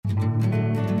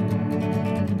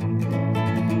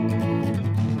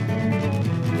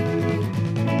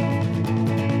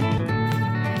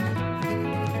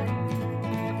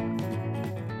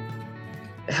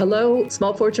Hello,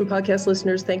 Small Fortune podcast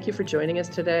listeners. Thank you for joining us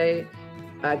today.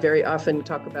 I very often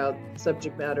talk about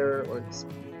subject matter or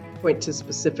point to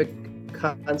specific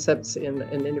concepts in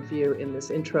an interview in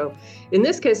this intro. In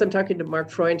this case, I'm talking to Mark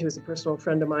Freund, who's a personal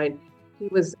friend of mine. He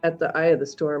was at the eye of the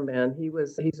storm, man.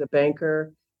 He's a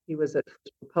banker. He was at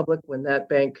First Republic when that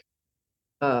bank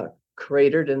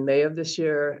cratered in May of this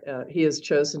year. He has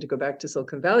chosen to go back to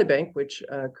Silicon Valley Bank, which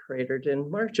cratered in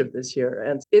March of this year.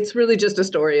 And it's really just a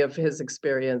story of his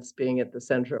experience being at the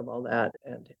center of all that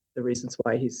and the reasons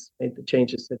why he's made the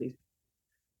changes that he's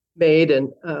made. And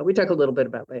we talk a little bit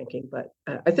about banking, but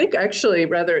I think actually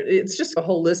it's just a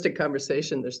holistic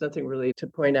conversation. There's nothing really to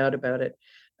point out about it.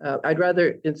 I'd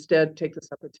rather instead take this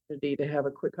opportunity to have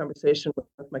a quick conversation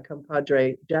with my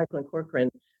compadre, Jacqueline Corcoran,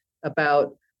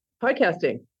 about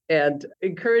podcasting and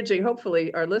encouraging,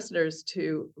 hopefully, our listeners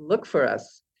to look for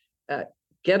us,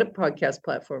 get a podcast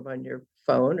platform on your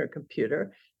phone or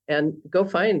computer, and go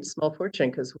find Small Fortune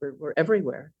because we're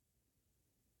everywhere.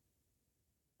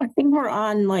 I think we're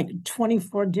on like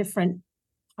 24 different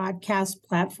podcast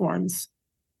platforms.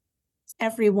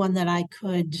 Every one that I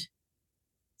could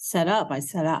set up, I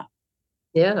set up.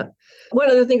 Yeah. One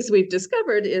of the things we've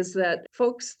discovered is that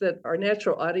folks that are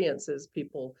natural audiences,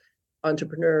 people,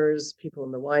 entrepreneurs, people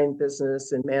in the wine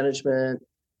business and management,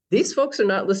 these folks are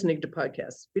not listening to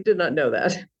podcasts. We did not know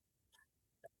that.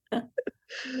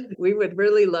 We would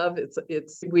really love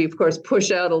we of course push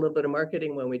out a little bit of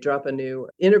marketing when we drop a new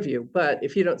interview, but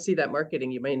if you don't see that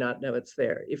marketing, you may not know it's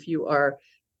there. If you are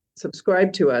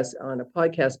subscribed to us on a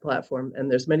podcast platform,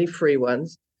 and there's many free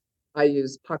ones, I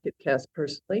use Pocket Cast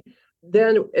personally,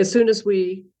 then as soon as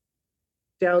we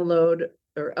download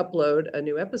or upload a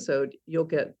new episode,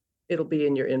 it'll be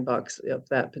in your inbox of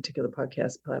that particular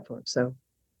podcast platform. So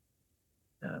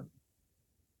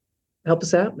help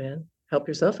us out, man. Help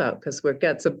yourself out because we've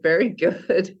got some very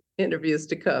good interviews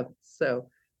to come. So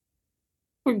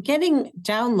we're getting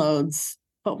downloads,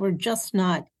 but we're just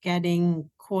not getting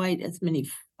quite as many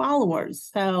followers.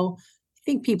 So I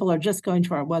think people are just going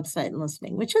to our website and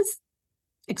listening, which is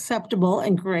acceptable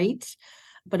and great,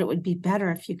 but it would be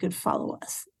better if you could follow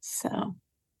us. So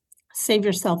save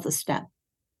yourself the step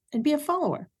and be a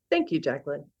follower. Thank you,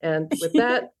 Jacqueline. And with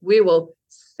that, we will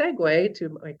segue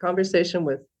to my conversation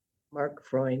with Mark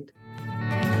Freund.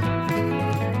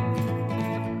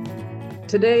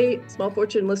 Today, Small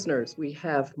Fortune listeners, we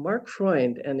have Mark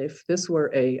Freund. And if this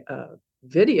were a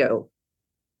video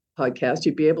podcast,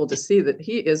 you'd be able to see that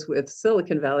he is with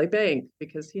Silicon Valley Bank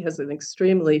because he has an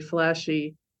extremely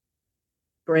flashy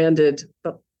branded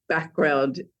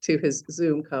background to his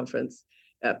Zoom conference.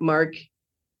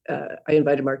 I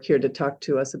invited Mark here to talk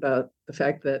to us about the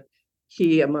fact that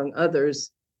he, among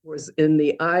others, was in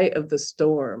the eye of the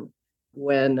storm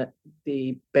when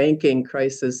the banking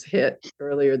crisis hit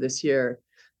earlier this year.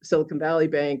 Silicon Valley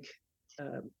Bank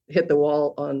hit the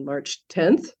wall on March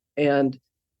 10th, and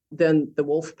then the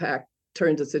wolf pack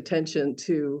turned its attention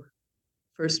to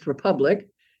First Republic,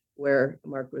 where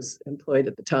Mark was employed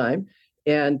at the time,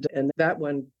 and that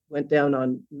one went down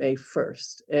on May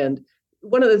 1st. And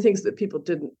one of the things that people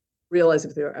didn't realize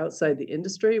if they were outside the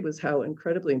industry was how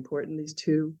incredibly important these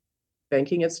two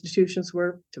banking institutions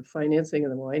were to financing in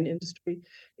the wine industry.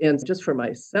 And just for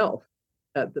myself,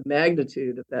 the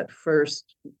magnitude of that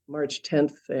first March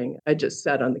 10th thing, I just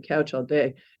sat on the couch all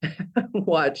day and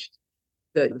watched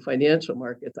the financial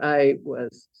markets. I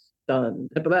was stunned.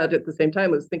 But at the same time,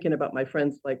 I was thinking about my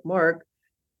friends like Mark,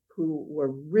 who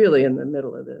were really in the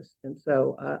middle of this. And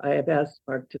so I have asked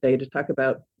Mark today to talk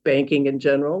about banking in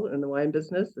general in the wine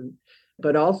business,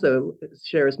 but also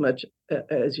share as much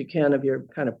as you can of your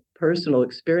kind of personal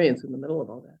experience in the middle of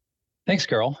all that. Thanks,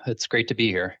 Carol. It's great to be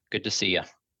here. Good to see you.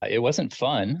 It wasn't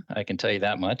fun, I can tell you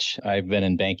that much. I've been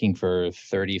in banking for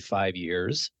 35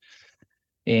 years.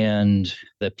 And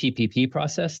the PPP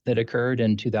process that occurred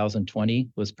in 2020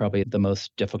 was probably the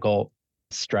most difficult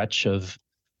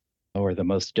or the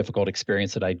most difficult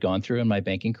experience that I'd gone through in my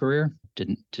banking career.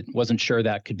 Wasn't sure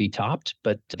that could be topped,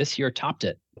 but this year topped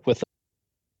it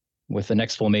with an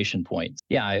exclamation point.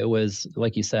 Yeah, it was,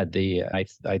 like you said,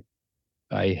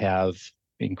 I have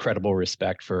incredible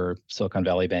respect for Silicon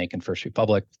Valley Bank and First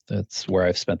Republic. That's where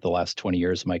I've spent the last 20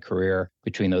 years of my career.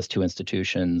 Between those two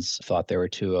institutions, thought they were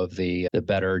two of the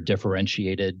better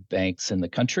differentiated banks in the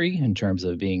country in terms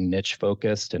of being niche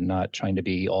focused and not trying to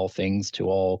be all things to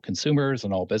all consumers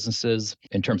and all businesses.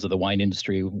 In terms of the wine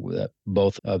industry,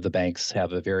 both of the banks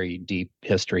have a very deep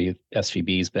history.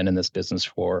 SVB's been in this business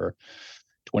for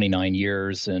 29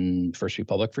 years and First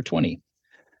Republic for 20.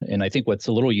 And I think what's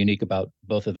a little unique about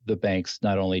both of the banks,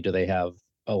 not only do they have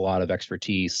a lot of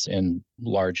expertise in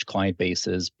large client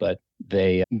bases, but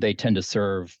they tend to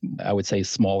serve, I would say,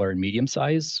 smaller and medium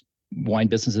size wine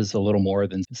businesses a little more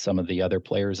than some of the other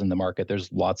players in the market.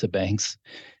 There's lots of banks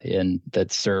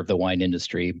that serve the wine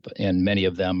industry, and many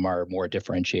of them are more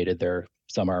differentiated.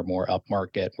 Some are more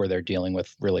upmarket, where they're dealing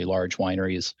with really large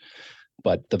wineries,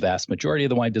 but the vast majority of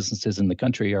the wine businesses in the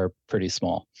country are pretty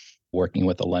small. Working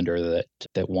with a lender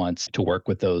that wants to work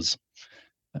with those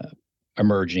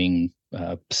emerging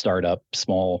startup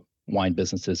small wine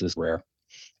businesses is rare,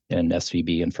 and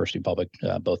SVB and First Republic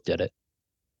both did it.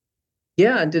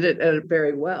 Yeah, and did it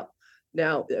very well.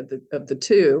 Now, of the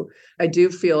two, I do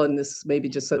feel, and this maybe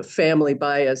just a family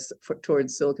bias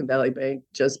towards Silicon Valley Bank,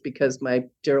 just because my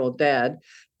dear old dad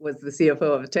was the CFO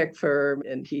of a tech firm,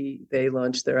 and they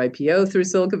launched their IPO through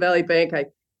Silicon Valley Bank. I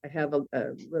have a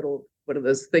little one of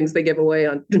those things they give away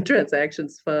on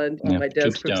transactions fund on my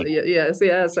desk.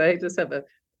 Yes. I just have a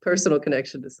personal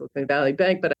connection to Silicon Valley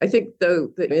Bank, but I think though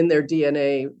that in their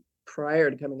DNA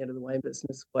prior to coming into the wine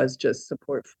business was just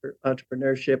support for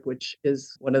entrepreneurship, which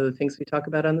is one of the things we talk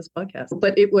about on this podcast.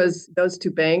 But it was those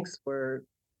two banks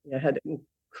had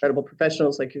incredible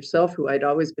professionals like yourself, who I'd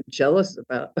always been jealous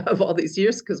of all these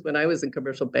years, because when I was in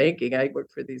commercial banking, I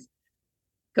worked for these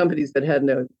companies that had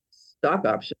no stock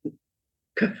option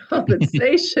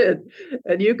compensation,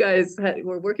 and you guys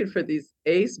were working for these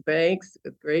ace banks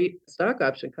with great stock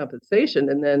option compensation,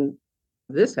 and then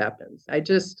this happens. I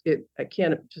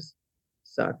can't, it just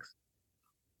sucks.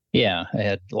 Yeah, I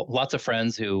had lots of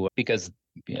friends who, because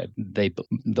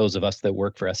those of us that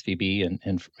work for SVB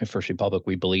and First Republic,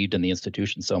 we believed in the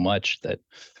institution so much that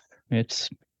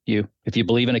if you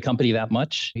believe in a company that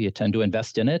much, you tend to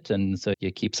invest in it, and so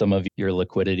you keep some of your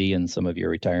liquidity and some of your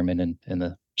retirement in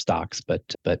the stocks. But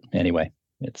anyway,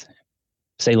 it's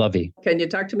c'est la vie. Can you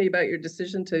talk to me about your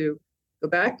decision to go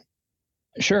back?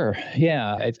 Sure.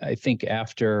 Yeah, I think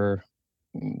after,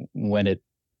 when it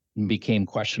became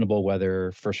questionable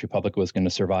whether First Republic was going to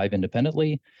survive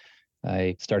independently,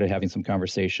 I started having some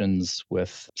conversations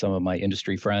with some of my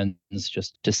industry friends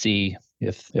just to see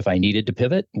if I needed to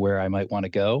pivot, where I might want to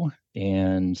go.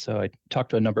 And so I talked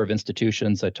to a number of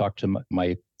institutions. I talked to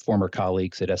my former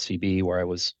colleagues at SVB, where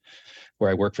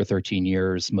I worked for 13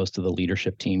 years. Most of the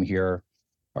leadership team here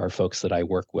are folks that I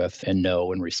work with and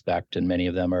know and respect, and many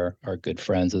of them are good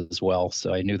friends as well.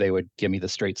 So I knew they would give me the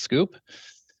straight scoop.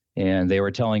 And they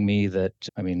were telling me that,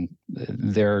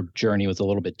 their journey was a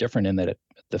little bit different in that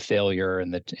the failure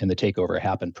and the takeover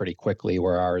happened pretty quickly,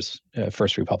 where ours,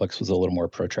 First Republic's, was a little more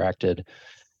protracted.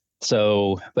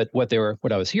 So, but what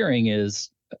I was hearing is,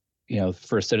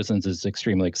 First Citizens is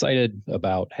extremely excited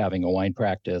about having a wine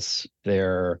practice.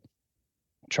 They're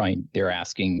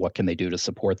asking what can they do to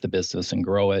support the business and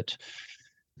grow it.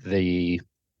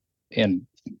 And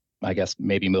I guess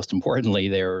maybe most importantly,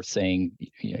 they're saying,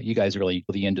 you guys really,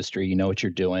 the industry, you know what you're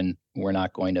doing. We're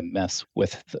not going to mess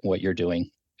with what you're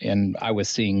doing. And I was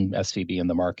seeing SVB in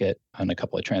the market on a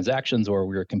couple of transactions where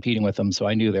we were competing with them. So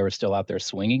I knew they were still out there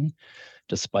swinging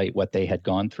despite what they had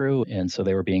gone through. And so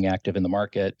they were being active in the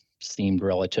market, seemed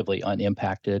relatively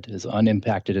unimpacted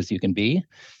as you can be,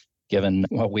 given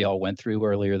what we all went through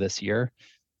earlier this year.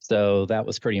 So that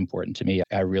was pretty important to me.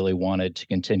 I really wanted to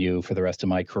continue for the rest of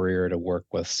my career to work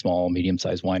with small,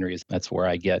 medium-sized wineries. That's where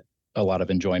I get a lot of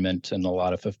enjoyment and a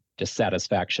lot of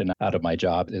dissatisfaction out of my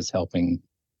job, is helping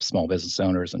small business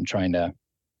owners and trying to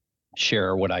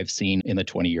share what I've seen in the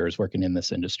 20 years working in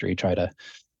this industry, try to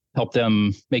help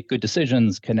them make good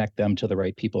decisions, connect them to the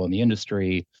right people in the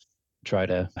industry, try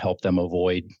to help them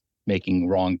avoid making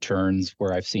wrong turns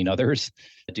where I've seen others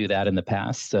do that in the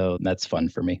past. So that's fun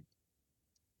for me.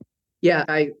 Yeah,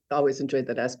 I always enjoyed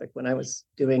that aspect when I was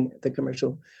doing the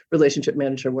commercial relationship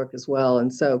manager work as well.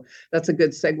 And so that's a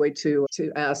good segue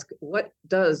to ask, what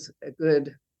does a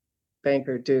good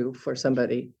banker do for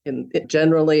somebody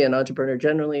generally, an entrepreneur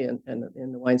generally, and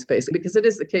in the wine space? Because it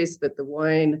is the case that the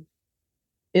wine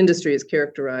industry is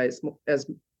characterized as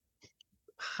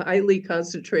highly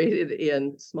concentrated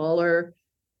in smaller,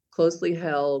 closely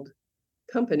held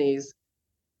companies,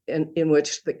 in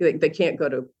which they can't go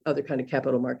to other kind of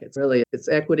capital markets. Really, it's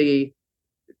equity,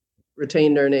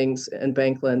 retained earnings, and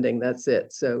bank lending. That's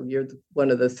it. So you're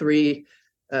one of the three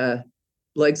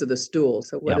legs of the stool.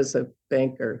 So what does a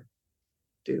banker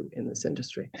do in this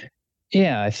industry?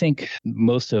 Yeah, I think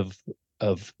most of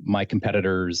my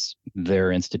competitors,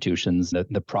 their institutions,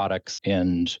 the products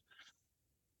and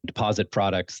deposit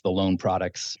products, the loan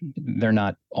products, they're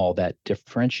not all that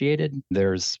differentiated.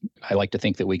 I like to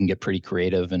think that we can get pretty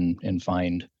creative and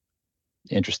find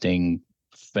interesting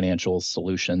financial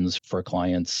solutions for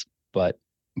clients. But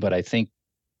I think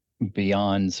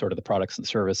beyond sort of the products and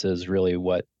services, really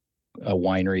what a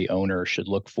winery owner should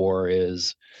look for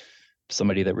is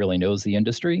somebody that really knows the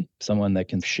industry, someone that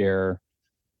can share,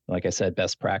 like I said,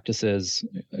 best practices,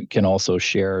 can also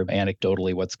share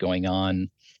anecdotally what's going on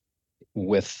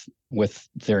with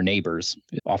their neighbors.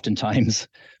 Oftentimes,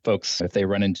 folks, if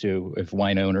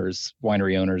winery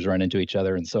owners run into each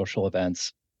other in social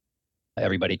events,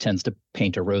 everybody tends to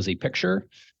paint a rosy picture.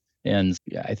 And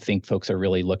I think folks are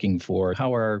really looking for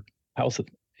how are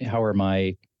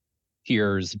my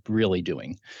peers really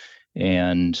doing?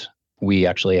 And we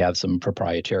actually have some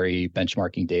proprietary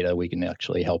benchmarking data. We can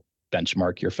actually help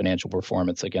benchmark your financial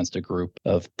performance against a group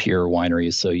of peer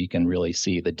wineries, so you can really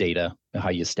see the data, how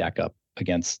you stack up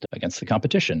against the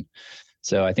competition.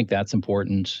 So I think that's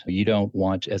important. You don't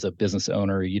want, as a business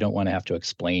owner, you don't want to have to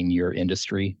explain your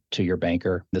industry to your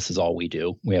banker. This is all we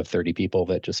do. We have 30 people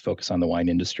that just focus on the wine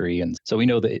industry. And so we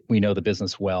know the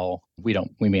business well. We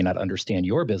may not understand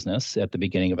your business at the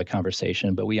beginning of a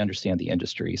conversation, but we understand the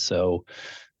industry. So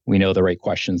we know the right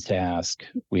questions to ask.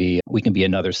 We can be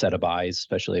another set of eyes,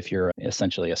 especially if you're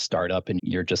essentially a startup and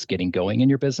you're just getting going in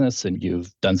your business and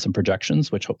you've done some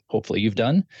projections, which hopefully you've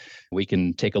done. We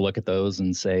can take a look at those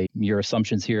and say, your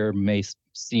assumptions here may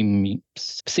seem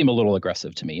a little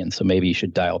aggressive to me. And so maybe you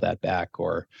should dial that back,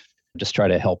 or just try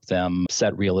to help them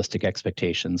set realistic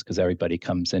expectations, because everybody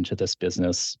comes into this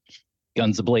business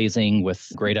guns a-blazing with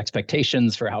great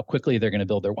expectations for how quickly they're going to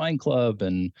build their wine club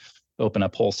and open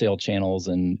up wholesale channels.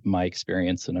 And my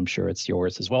experience, and I'm sure it's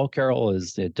yours as well, Carol,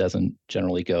 is it doesn't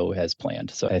generally go as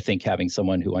planned. So I think having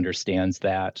someone who understands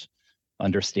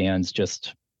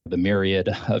just the myriad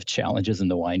of challenges in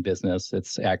the wine business.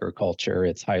 It's agriculture,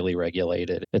 it's highly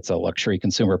regulated, it's a luxury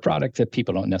consumer product that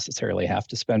people don't necessarily have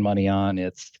to spend money on.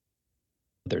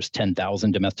 There's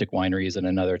 10,000 domestic wineries and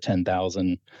another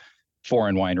 10,000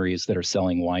 foreign wineries that are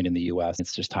selling wine in the U.S.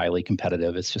 It's just highly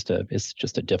competitive. It's just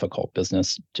a difficult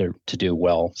business to do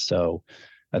well. So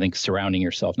I think surrounding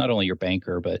yourself, not only your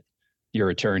banker, but your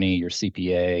attorney, your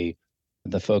CPA,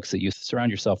 the folks that you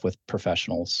surround yourself with,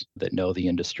 professionals that know the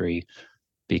industry,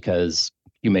 because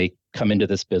you may come into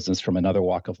this business from another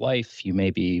walk of life. You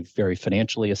may be very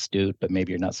financially astute, but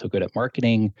maybe you're not so good at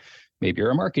marketing. Maybe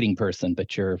you're a marketing person,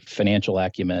 but your financial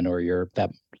acumen, or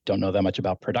don't know that much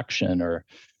about production, or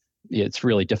it's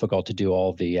really difficult to do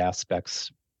all the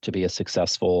aspects to be a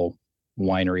successful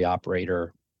winery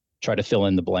operator. Try to fill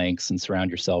in the blanks and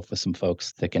surround yourself with some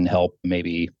folks that can help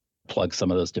maybe plug some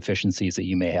of those deficiencies that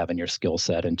you may have in your skill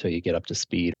set until you get up to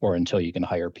speed, or until you can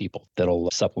hire people that'll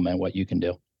supplement what you can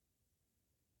do.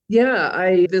 Yeah,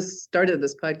 I started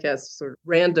this podcast sort of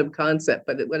random concept,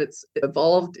 but what it's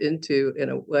evolved into in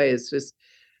a way is just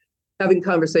having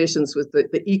conversations with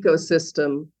the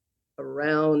ecosystem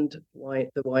around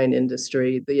the wine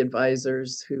industry, the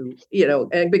advisors who,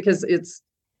 and because it's,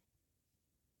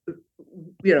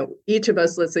 each of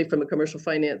us, let's say from a commercial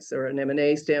finance or an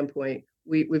M&A standpoint,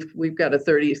 we've got a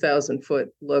 30,000 foot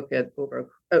look at over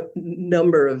a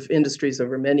number of industries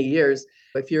over many years.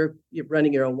 If you're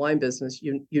running your own wine business,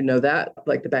 you know that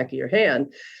like the back of your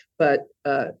hand, but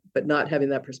not having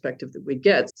that perspective that we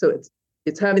get. So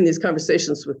it's having these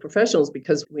conversations with professionals,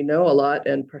 because we know a lot,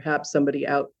 and perhaps somebody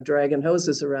out dragging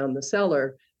hoses around the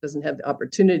cellar doesn't have the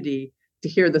opportunity to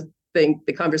hear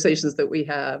the conversations that we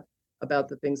have about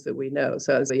the things that we know.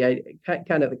 So it's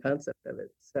kind of the concept of it.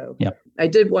 So yeah. I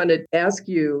did want to ask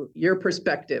you your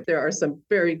perspective. There are some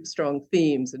very strong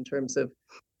themes in terms of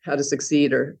how to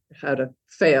succeed or how to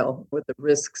fail, what the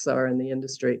risks are in the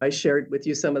industry. I shared with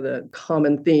you some of the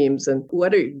common themes. And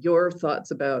what are your thoughts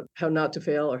about how not to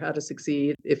fail or how to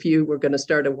succeed? If you were going to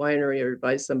start a winery or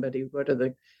advise somebody, what are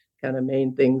the kind of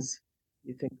main things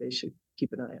you think they should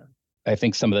keep an eye on? I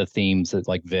think some of the themes that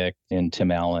like Vic and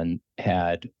Tim Allen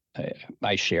had,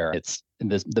 I share.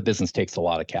 The business takes a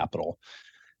lot of capital.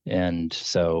 And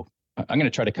so I'm going to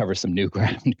try to cover some new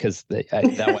ground, because that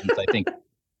one's, I think,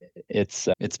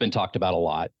 it's been talked about a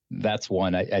lot. That's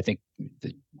one. I think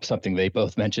something they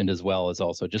both mentioned as well is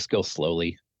also just go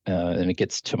slowly. And it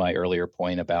gets to my earlier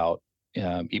point about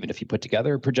even if you put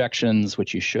together projections,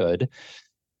 which you should,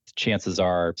 chances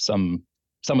are some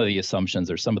of the assumptions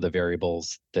or some of the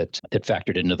variables that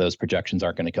factored into those projections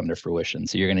aren't going to come to fruition.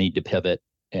 So you're going to need to pivot.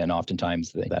 And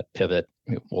oftentimes that pivot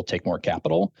will take more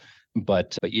capital,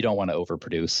 but you don't want to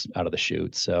overproduce out of the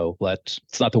chute. So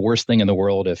it's not the worst thing in the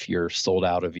world if you're sold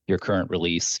out of your current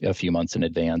release a few months in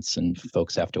advance and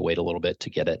folks have to wait a little bit to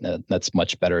get it. And that's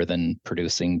much better than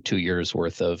producing 2 years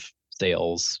worth of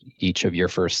sales each of your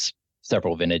first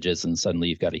several vintages, and suddenly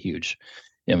you've got a huge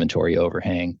inventory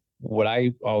overhang. What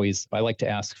I like to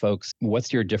ask folks,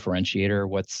 what's your differentiator?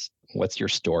 What's your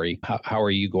story? How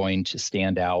are you going to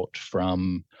stand out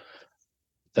from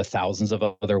the thousands of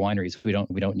other wineries? We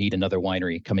don't need another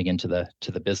winery coming into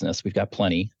the business. We've got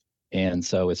plenty. And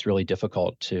so it's really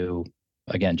difficult to,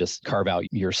 again, just carve out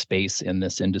your space in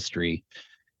this industry.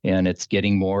 And it's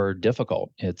getting more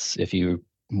difficult. It's, if you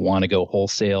want to go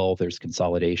wholesale, there's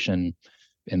consolidation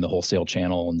in the wholesale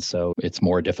channel. And so it's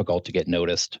more difficult to get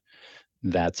noticed.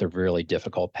 That's a really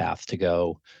difficult path to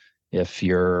go. If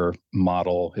your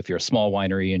if you're a small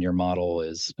winery and your model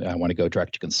is, I want to go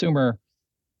direct to consumer,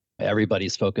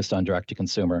 everybody's focused on direct to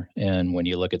consumer. And when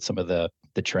you look at some of the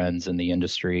trends in the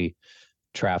industry,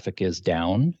 traffic is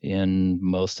down in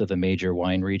most of the major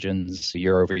wine regions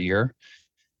year over year.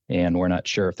 And we're not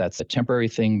sure if that's a temporary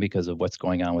thing because of what's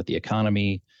going on with the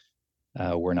economy.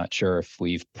 We're not sure if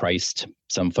we've priced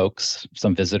some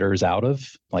visitors out of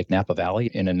like Napa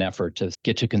Valley in an effort to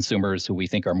get to consumers who we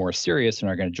think are more serious and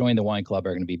are going to join the wine club,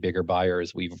 are going to be bigger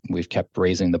buyers. We've kept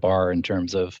raising the bar in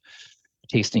terms of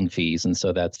tasting fees. And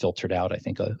so that's filtered out, I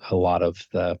think, a lot of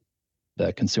the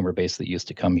consumer base that used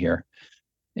to come here.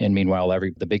 And meanwhile,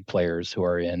 the big players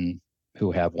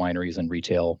who have wineries and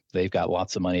retail, they've got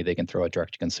lots of money they can throw at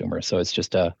direct to consumer. So it's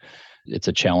just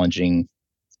challenging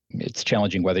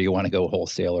whether you want to go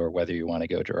wholesale or whether you want to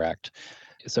go direct.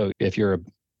 So if you're an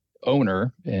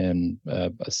owner and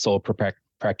a sole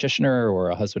practitioner or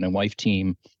a husband and wife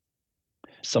team,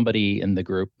 somebody in the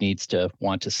group needs to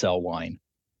want to sell wine,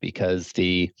 because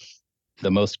the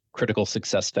most critical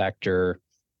success factor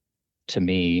to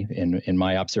me, in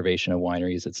my observation of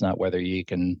wineries, it's not whether you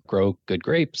can grow good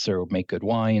grapes or make good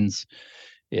wines,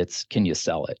 it's can you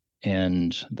sell it?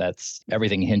 And that's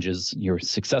everything hinges, your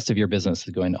success of your business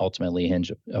is going to ultimately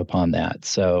hinge upon that.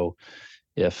 So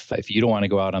if you don't want to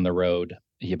go out on the road,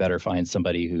 you better find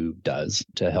somebody who does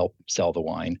to help sell the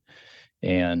wine.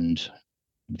 And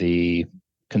the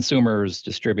consumers,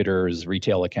 distributors,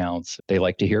 retail accounts, they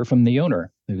like to hear from the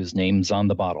owner whose name's on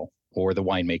the bottle, or the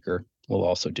winemaker will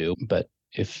also do. But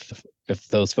if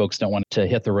those folks don't want to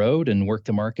hit the road and work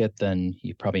the market, then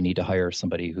you probably need to hire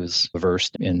somebody who's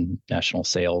versed in national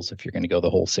sales if you're going to go the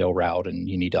wholesale route, and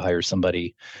you need to hire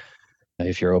somebody,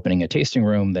 if you're opening a tasting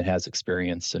room, that has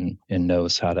experience and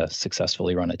knows how to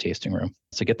successfully run a tasting room.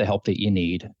 So get the help that you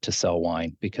need to sell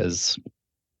wine, because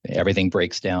everything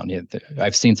breaks down.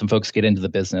 I've seen some folks get into the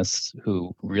business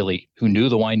who knew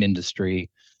the wine industry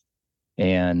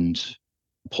and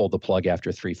pulled the plug after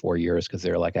 3-4 years because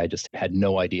they're like, I just had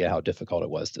no idea how difficult it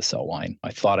was to sell wine. I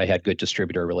thought I had good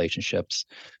distributor relationships,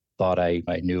 thought I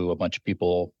knew a bunch of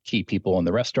key people in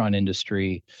the restaurant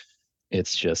industry.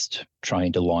 It's just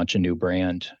trying to launch a new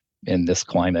brand in this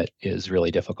climate is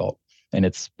really difficult. And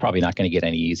it's probably not going to get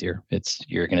any easier.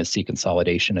 You're going to see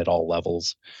consolidation at all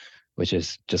levels, which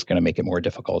is just going to make it more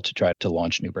difficult to try to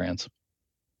launch new brands.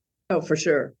 Oh, for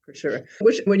sure.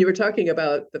 When you were talking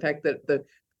about the fact that the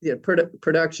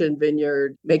production,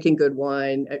 vineyard, making good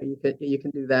wine, you can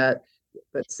do that,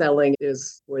 but selling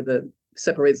is where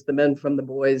separates the men from the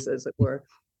boys, as it were.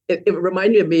 It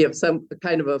reminded me of some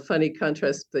kind of a funny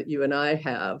contrast that you and I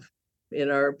have in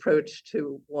our approach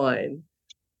to wine,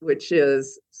 which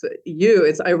is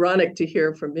it's ironic to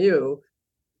hear from you,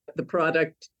 the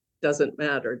product doesn't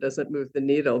matter, doesn't move the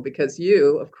needle, because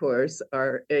you, of course,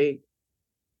 are a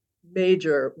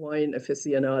major wine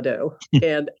aficionado.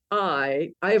 And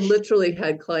I have literally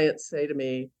had clients say to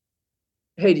me,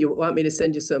 hey, do you want me to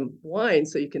send you some wine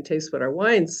so you can taste what our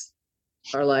wines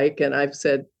are like? And I've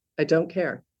said, I don't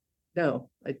care. No,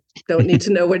 I don't need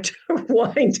to know what your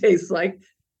wine tastes like.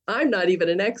 I'm not even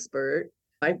an expert.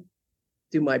 I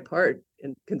do my part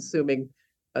in consuming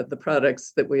the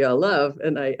products that we all love.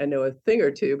 And I know a thing or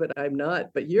two, but I'm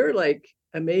not. But you're like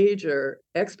a major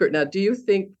expert. Now, do you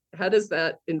think, how does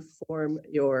that inform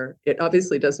it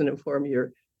obviously doesn't inform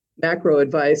your macro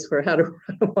advice for how to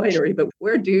run a winery, but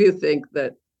where do you think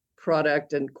that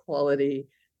product and quality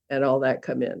and all that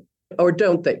come in? Or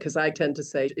don't they? Because I tend to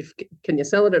say, can you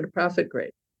sell it at a profit?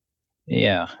 Great.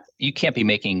 Yeah, you can't be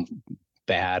making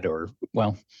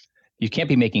you can't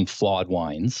be making flawed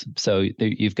wines. So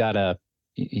you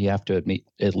have to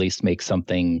at least make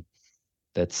something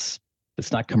that's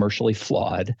not commercially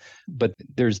flawed, but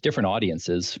there's different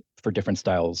audiences for different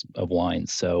styles of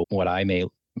wines. So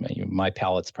my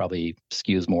palate's probably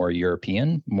skews more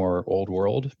European, more old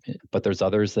world, but there's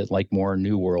others that like more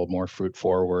new world, more fruit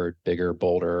forward, bigger,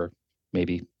 bolder,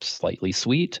 maybe slightly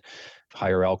sweet,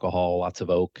 higher alcohol, lots of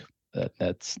oak.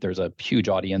 There's a huge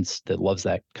audience that loves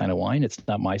that kind of wine. It's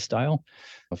not my style.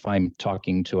 If I'm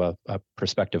talking to a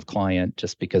prospective client,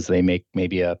 just because they make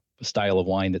maybe a style of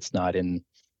wine that's not in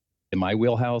in my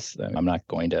wheelhouse, I'm not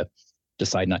going to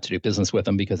decide not to do business with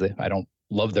them because I don't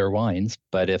love their wines.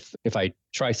 But if I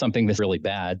try something that's really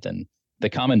bad, then the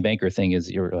common banker thing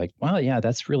is you're like, well, yeah,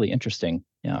 that's really interesting.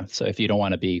 Yeah. So if you don't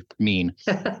want to be mean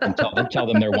and tell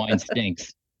them their wine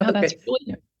stinks. Yeah, that's Okay.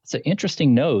 really, it's an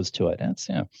interesting nose to it. That's,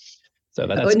 yeah. So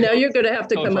that's Oh, now you're going to have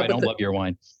to oh, come if up I don't with love your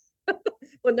wine.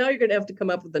 well, now you're going to have to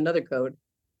come up with another code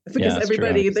because Yeah, that's true.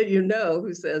 everybody that you know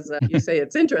who says you say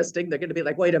it's interesting, they're going to be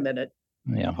like, wait a minute.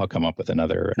 Yeah, I'll come up with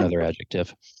another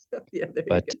adjective. Yeah, there you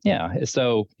But go. yeah,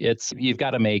 so you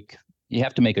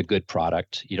have to make a good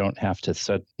product. You don't have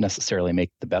to necessarily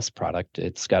make the best product.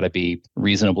 It's got to be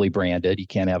reasonably branded. You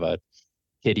can't have a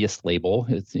hideous label.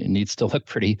 It needs to look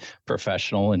pretty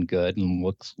professional and good and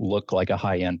look like a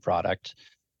high-end product.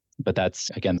 But that's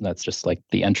just like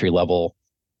the entry level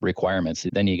requirements.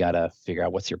 Then you got to figure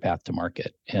out what's your path to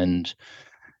market. And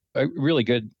a really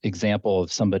good example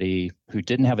of somebody who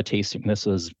didn't have a tasting. This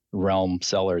was Realm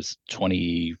Cellars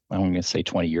I'm going to say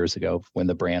 20 years ago when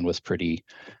the brand was pretty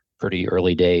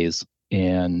early days,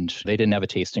 and they didn't have a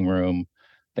tasting room.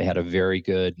 They had a very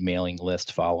good mailing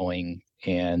list following,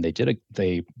 and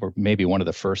they were maybe one of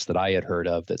the first that I had heard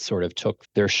of that sort of took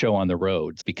their show on the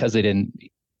road because they didn't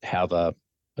have a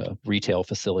retail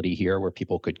facility here where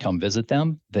people could come visit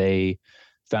them. They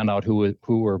found out who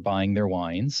were buying their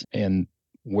wines and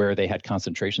where they had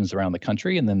concentrations around the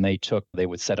country. And then they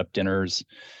would set up dinners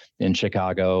in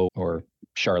Chicago or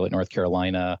Charlotte, North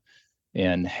Carolina,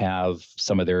 and have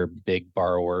some of their big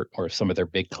borrower or some of their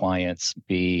big clients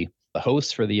be the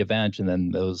hosts for the event. And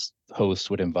then those hosts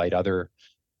would invite other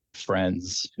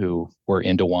friends who were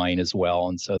into wine as well.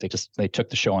 And so they took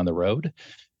the show on the road.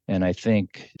 And I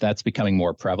think that's becoming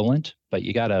more prevalent, but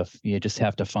you just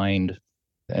have to find,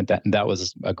 and that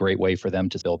was a great way for them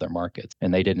to build their markets.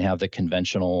 And they didn't have the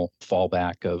conventional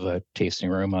fallback of a tasting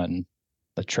room on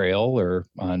the trail or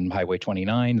on Highway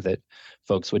 29 that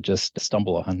folks would just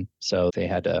stumble on. So they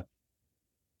had to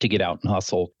get out and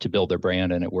hustle to build their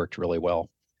brand, and it worked really well.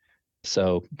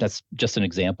 So that's just an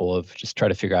example of just try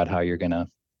to figure out how you're going to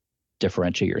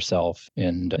differentiate yourself.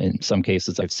 And in some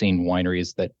cases, I've seen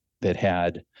wineries that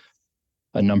had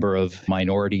a number of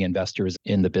minority investors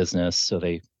in the business. So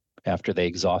after they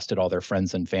exhausted all their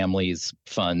friends and family's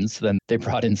funds, then they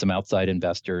brought in some outside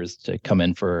investors to come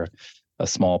in for a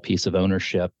small piece of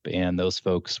ownership. And those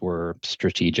folks were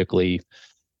strategically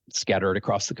scattered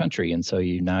across the country. And so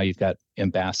you've got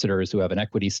ambassadors who have an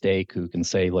equity stake who can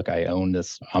say, look,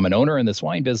 I'm an owner in this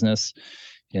wine business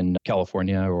in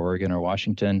California or Oregon or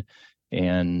Washington.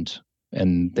 And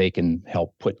they can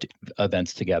help put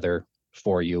events together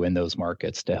for you in those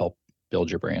markets to help build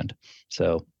your brand.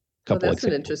 So that's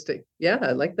an interesting. Yeah,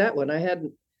 I like that one. I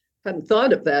hadn't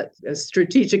thought of that as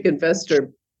strategic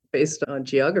investor based on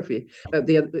geography.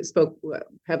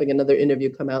 Having another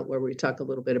interview come out where we talk a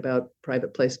little bit about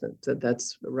private placement. So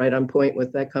that's right on point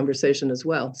with that conversation as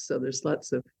well. So there's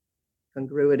lots of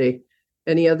congruity.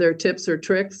 Any other tips or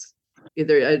tricks,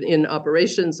 either in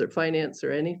operations or finance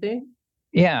or anything?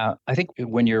 Yeah, I think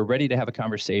when you're ready to have a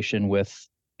conversation with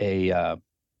a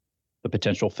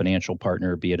potential financial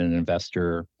partner, be it an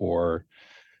investor or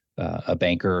a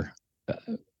banker,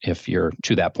 if you're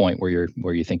to that point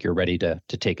where you think you're ready to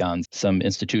take on some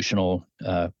institutional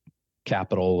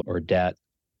capital or debt,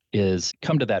 is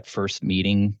come to that first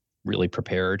meeting really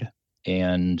prepared,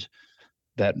 and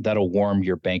that'll warm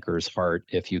your banker's heart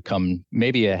if you come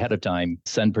maybe ahead of time,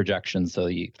 send projections so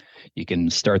you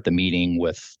can start the meeting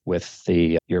with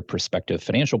your prospective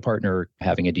financial partner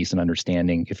having a decent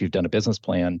understanding. If you've done a business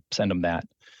plan, send them that.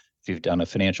 If you've done a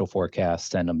financial forecast,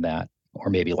 send them that,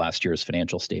 or maybe last year's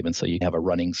financial statement so you have a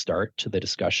running start to the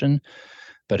discussion.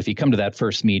 But if you come to that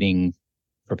first meeting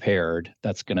prepared,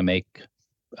 that's going to make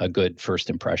a good first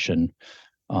impression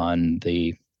on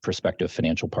the prospective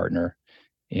financial partner.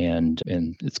 And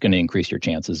it's going to increase your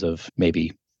chances of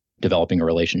maybe developing a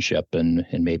relationship and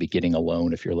maybe getting a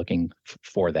loan if you're looking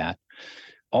for that.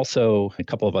 Also, a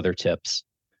couple of other tips.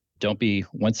 Don't be,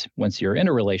 once you're in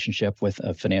a relationship with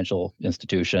a financial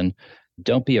institution,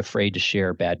 don't be afraid to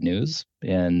share bad news.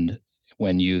 And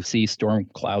when you see storm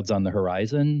clouds on the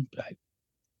horizon,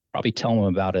 probably tell them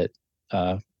about it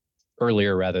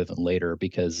earlier rather than later,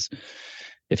 because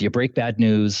if you break bad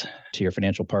news to your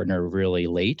financial partner really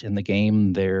late in the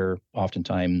game,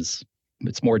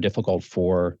 it's more difficult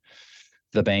for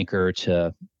the banker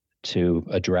to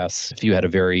address. If you had a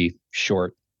very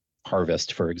short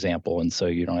harvest, for example, and so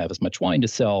you don't have as much wine to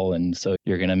sell, and so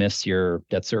you're going to miss your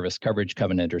debt service coverage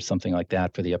covenant or something like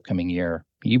that for the upcoming year,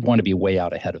 you want to be way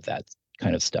out ahead of that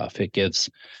kind of stuff.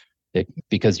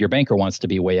 Because your banker wants to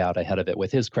be way out ahead of it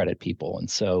with his credit people. And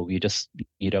so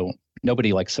you don't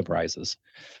Nobody likes surprises.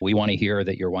 We want to hear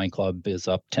that your wine club is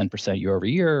up 10% year over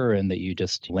year and that you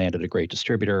just landed a great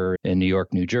distributor in New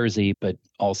York, New Jersey. But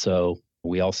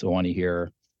we also want to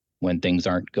hear when things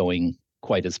aren't going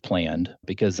quite as planned,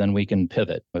 because then we can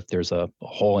pivot. If there's a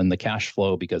hole in the cash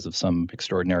flow because of some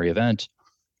extraordinary event,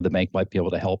 the bank might be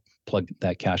able to help plug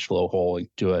that cash flow hole,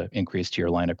 do an increase to your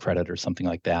line of credit or something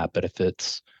like that. But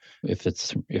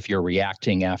if you're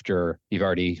reacting after you've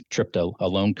already tripped a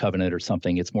loan covenant or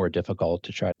something, it's more difficult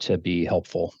to try to be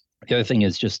helpful. The other thing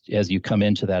is, just as you come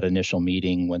into that initial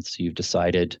meeting, once you've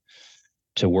decided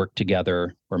to work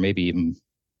together, or maybe even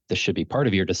this should be part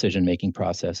of your decision-making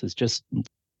process, is just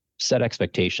set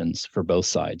expectations for both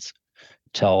sides.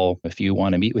 If you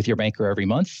want to meet with your banker every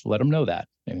month, let them know that.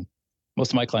 I mean,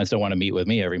 most of my clients don't want to meet with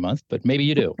me every month, but maybe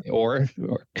you do. Or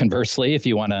conversely, if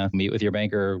you want to meet with your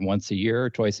banker once a year or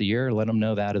twice a year, let them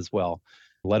know that as well.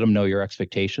 Let them know your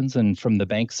expectations. And from the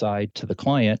bank side to the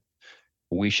client,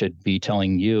 we should be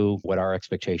telling you what our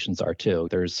expectations are too.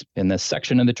 There's, in this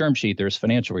section in the term sheet, there's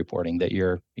financial reporting that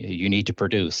you need to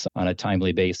produce on a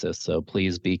timely basis. So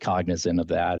please be cognizant of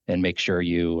that and make sure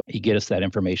you get us that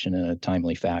information in a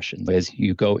timely fashion. As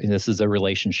you go, this is a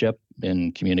relationship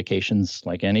in communications.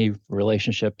 Like any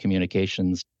relationship,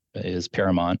 communications is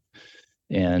paramount,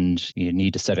 and you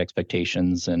need to set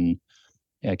expectations. And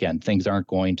again, things aren't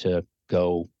going to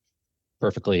go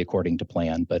perfectly according to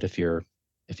plan, but if you've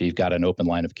got an open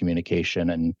line of communication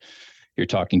and you're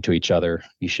talking to each other,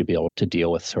 you should be able to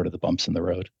deal with sort of the bumps in the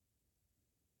road.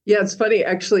 Yeah, it's funny.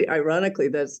 Actually, ironically,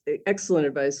 that's excellent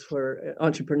advice for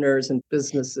entrepreneurs and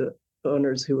business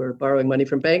owners who are borrowing money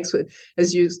from banks.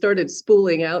 As you started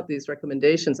spooling out these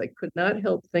recommendations, I could not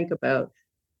help think about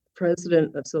the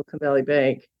president of Silicon Valley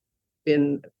Bank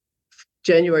in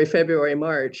January, February,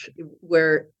 March,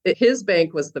 where his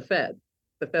bank was the Fed,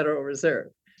 the Federal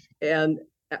Reserve. And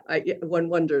one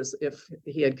wonders if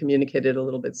he had communicated a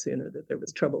little bit sooner that there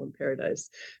was trouble in paradise.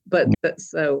 But that's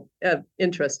so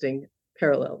interesting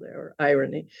parallel there, or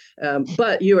irony.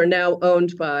 But you are now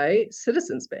owned by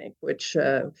Citizens Bank, which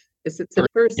is it the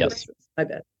first? Yes. Citizens? My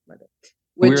bad.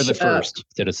 We're the first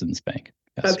Citizens Bank.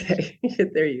 Yes. Okay,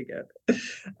 there you go.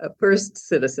 First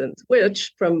Citizens,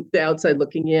 which from the outside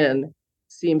looking in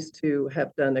seems to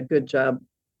have done a good job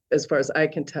as far as I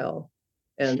can tell.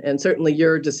 And certainly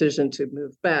your decision to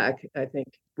move back, I think,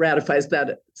 ratifies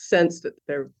that sense that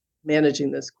they're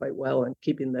managing this quite well and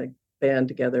keeping the band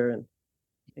together and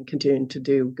continuing to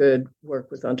do good work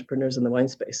with entrepreneurs in the wine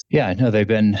space. Yeah, no,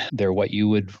 they're what you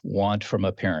would want from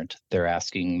a parent. They're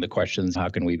asking the questions: how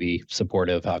can we be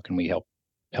supportive? How can we help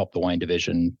the wine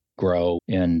division grow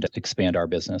and expand our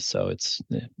business? So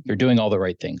they're doing all the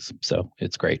right things. So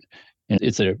it's great. And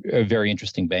it's a very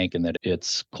interesting bank in that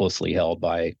it's closely held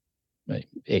by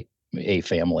a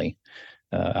family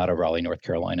out of Raleigh, North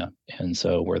Carolina. And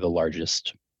so we're the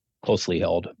largest closely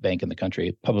held bank in the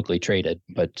country, publicly traded,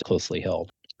 but closely held.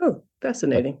 Oh,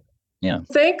 fascinating. Yeah.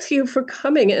 Thank you for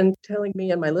coming and telling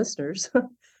me and my listeners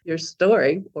your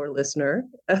story, or listener.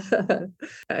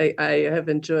 I have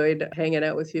enjoyed hanging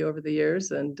out with you over the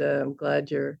years, and I'm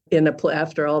glad you're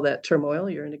after all that turmoil,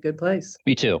 you're in a good place.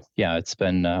 Me too. Yeah, it's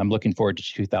been, I'm looking forward to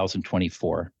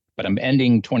 2024. But I'm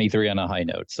ending 23 on a high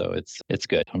note, so it's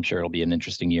good. I'm sure it'll be an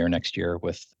interesting year next year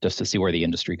with just to see where the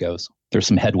industry goes. There's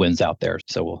some headwinds out there,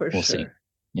 so we'll see.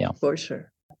 Yeah, for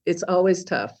sure. It's always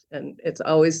tough and it's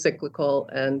always cyclical,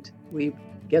 and we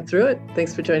get through it.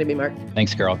 Thanks for joining me, Mark.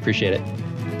 Thanks, Carol. Appreciate it.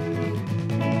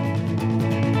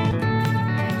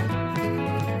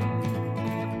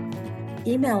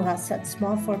 Email us at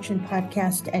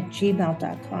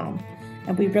smallfortunepodcast@gmail.com.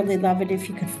 And we really love it if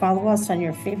you could follow us on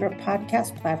your favorite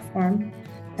podcast platform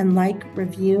and like,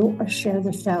 review, or share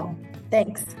the show.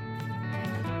 Thanks.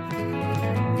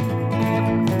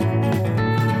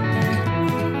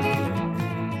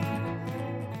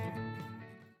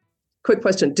 Quick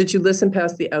question. Did you listen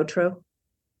past the outro?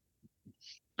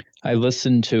 I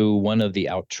listened to one of the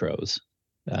outros,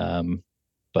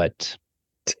 but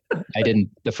I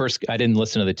didn't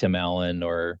listen to the Tim Allen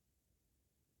or.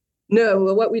 No,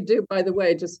 well, what we do, by the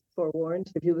way, just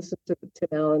forewarned, if you listen to Tim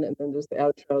Allen and then there's the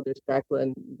outro, there's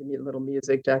Jacqueline, you need a little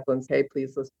music. Jacqueline's, hey,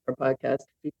 please listen to our podcast.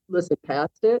 If you listen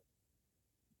past it,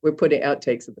 we're putting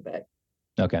outtakes in the back.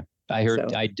 Okay.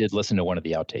 I did listen to one of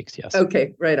the outtakes, yes.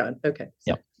 Okay, right on. Okay.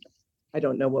 So yep. I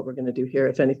don't know what we're going to do here,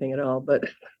 if anything at all, but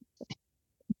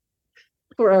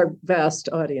for our vast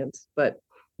audience. But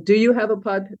do you have a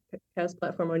podcast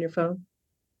platform on your phone?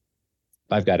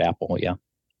 I've got Apple, yeah.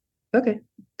 Okay,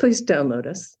 please download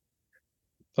us.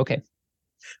 Okay.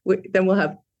 Then we'll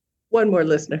have one more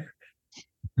listener.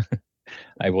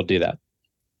 I will do that.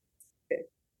 Okay.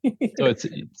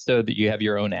 So that you have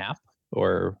your own app?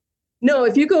 or No,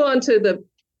 if you go onto the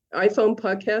iPhone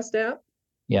podcast app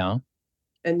yeah.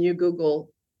 and you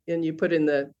Google and you put in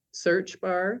the search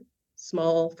bar,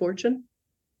 Small Fortune,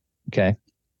 Okay.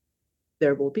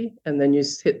 there will be. And then you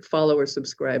hit follow or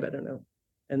subscribe. I don't know.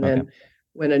 And then Okay.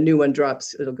 when a new one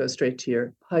drops, it'll go straight to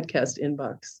your podcast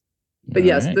inbox. But All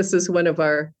yes, right. this is one of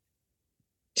our,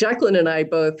 Jacqueline and I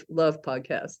both love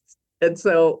podcasts. And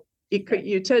so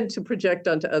you tend to project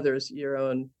onto others your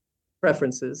own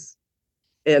preferences.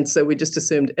 And so we just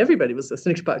assumed everybody was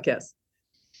listening to podcasts.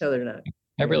 No, they're not.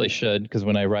 I really should, because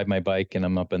when I ride my bike and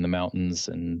I'm up in the mountains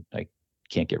and I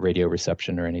can't get radio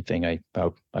reception or anything, I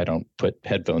don't put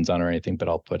headphones on or anything, but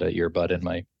I'll put an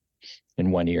earbud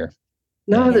in one ear.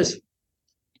 No, And that's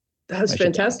I should-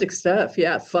 fantastic stuff.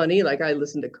 Yeah, funny. Like I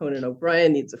listen to Conan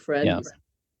O'Brien Needs a Friend. Yeah. He's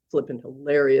flipping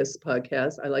hilarious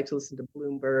podcast. I like to listen to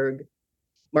Bloomberg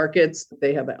Markets.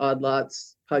 They have an Odd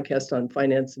Lots podcast on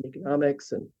finance and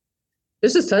economics, and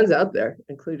there's just tons out there,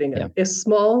 including Yeah. a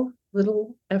small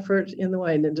little effort in the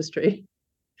wine industry.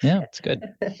 Yeah, it's good.